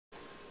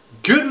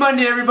Good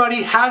Monday,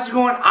 everybody. How's it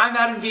going? I'm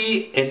Adam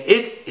V, and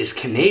it is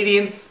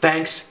Canadian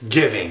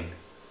Thanksgiving.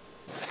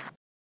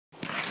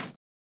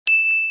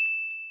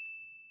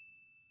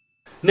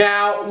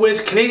 Now,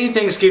 with Canadian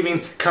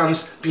Thanksgiving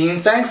comes being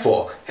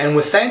thankful, and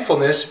with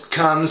thankfulness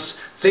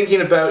comes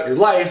thinking about your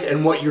life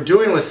and what you're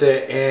doing with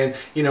it, and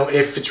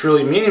if it's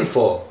really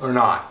meaningful or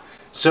not.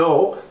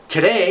 So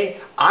today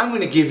I'm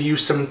going to give you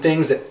some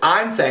things that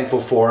I'm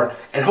thankful for,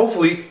 and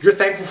hopefully you're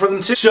thankful for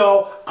them too.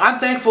 So I'm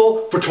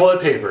thankful for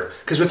toilet paper,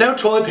 because without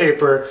toilet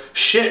paper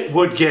shit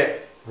would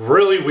get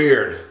really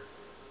weird.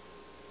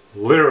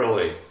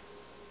 Literally.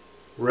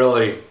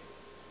 Really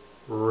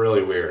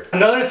weird.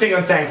 Another thing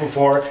I'm thankful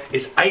for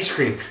is ice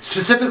cream,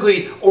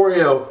 specifically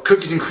Oreo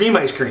cookies and cream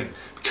ice cream,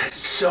 because it's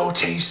so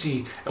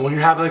tasty. And when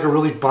you're having like a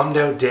really bummed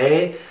out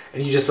day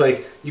and you just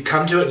you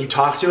come to it and you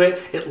talk to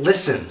it, it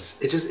listens.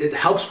 It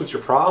helps with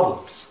your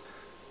problems.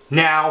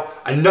 Now,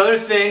 another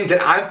thing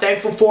that I'm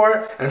thankful for,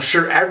 and I'm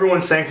sure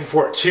everyone's thankful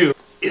for it too,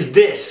 is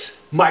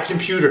this, my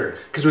computer.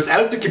 Because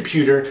without the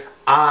computer,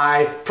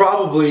 I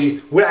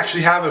probably would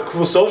actually have a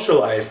cool social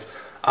life.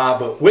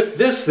 But with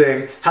this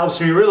thing,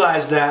 helps me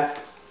realize that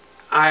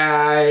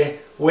I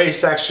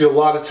waste actually a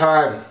lot of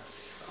time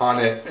on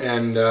it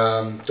and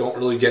don't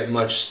really get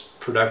much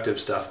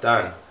productive stuff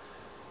done.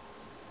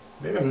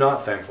 Maybe I'm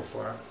not thankful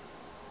for it.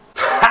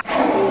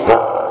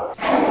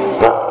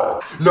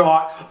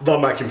 Not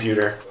love my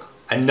computer.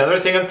 Another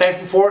thing I'm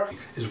thankful for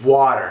is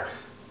water.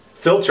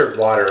 Filtered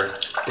water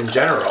in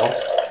general,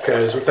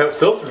 because without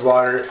filtered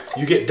water,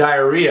 you get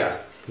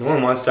diarrhea. No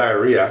one wants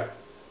diarrhea.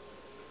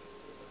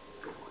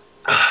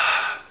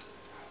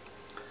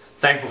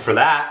 Thankful for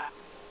that.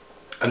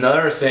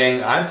 Another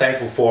thing I'm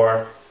thankful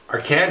for are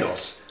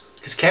candles,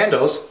 because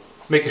candles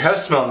make your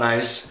house smell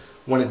nice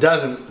when it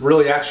doesn't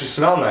really actually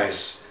smell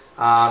nice,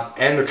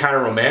 and they're kind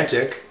of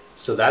romantic,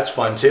 so that's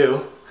fun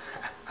too.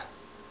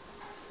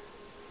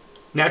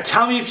 Now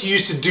tell me if you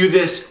used to do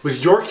this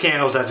with your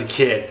candles as a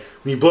kid.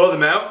 When you blow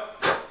them out,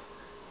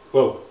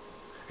 whoa,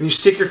 and you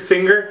stick your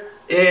finger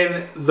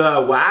in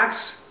the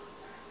wax.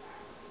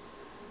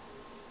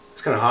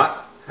 It's kind of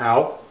hot.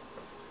 Ow.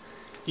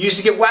 You used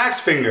to get wax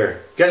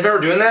finger. You guys remember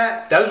doing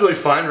that? That was really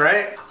fun,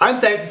 right? I'm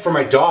thankful for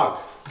my dog,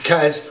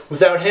 because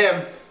without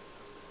him,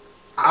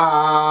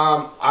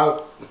 I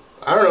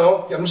don't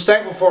know, I'm just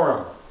thankful for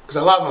him, because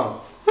I love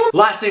him.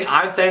 Last thing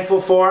I'm thankful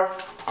for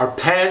are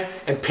pen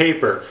and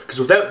paper, because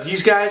without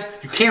these guys,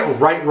 you can't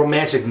write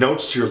romantic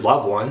notes to your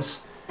loved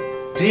ones.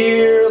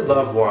 Dear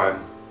loved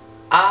one,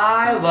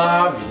 I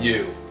love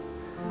you.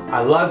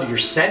 I love your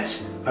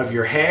scent of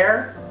your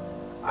hair.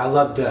 I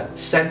love the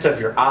scent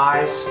of your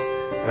eyes.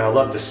 And I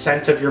love the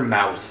scent of your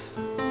mouth.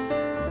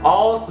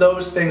 All of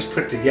those things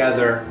put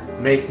together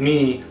make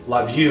me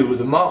love you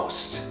the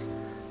most.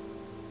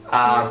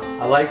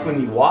 I like when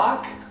you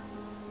walk,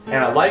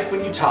 and I like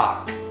when you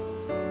talk.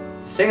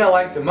 The thing I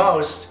like the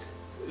most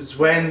is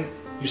when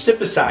you sit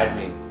beside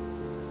me,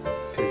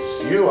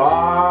 because you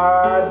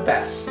are the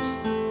best.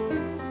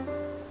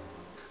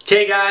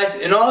 Okay guys,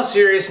 in all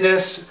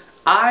seriousness,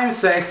 I'm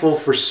thankful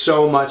for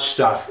so much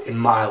stuff in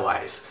my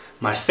life.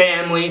 My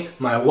family,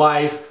 my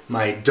wife,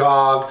 my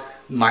dog,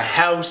 my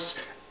house,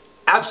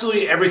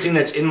 absolutely everything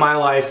that's in my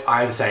life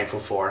I'm thankful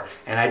for.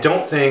 And I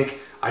don't think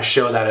I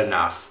show that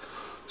enough.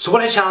 So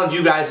what I challenge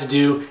you guys to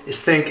do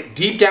is think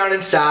deep down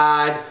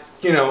inside,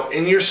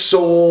 in your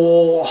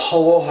soul,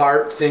 hollow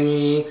heart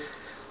thingy.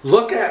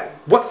 Look at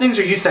what things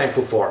are you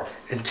thankful for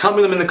and tell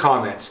me them in the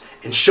comments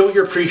and show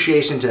your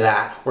appreciation to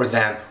that or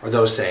them or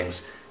those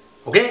things.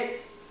 Okay?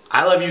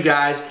 I love you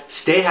guys.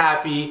 Stay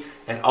happy.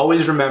 And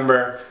always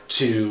remember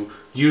to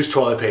use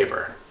toilet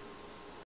paper.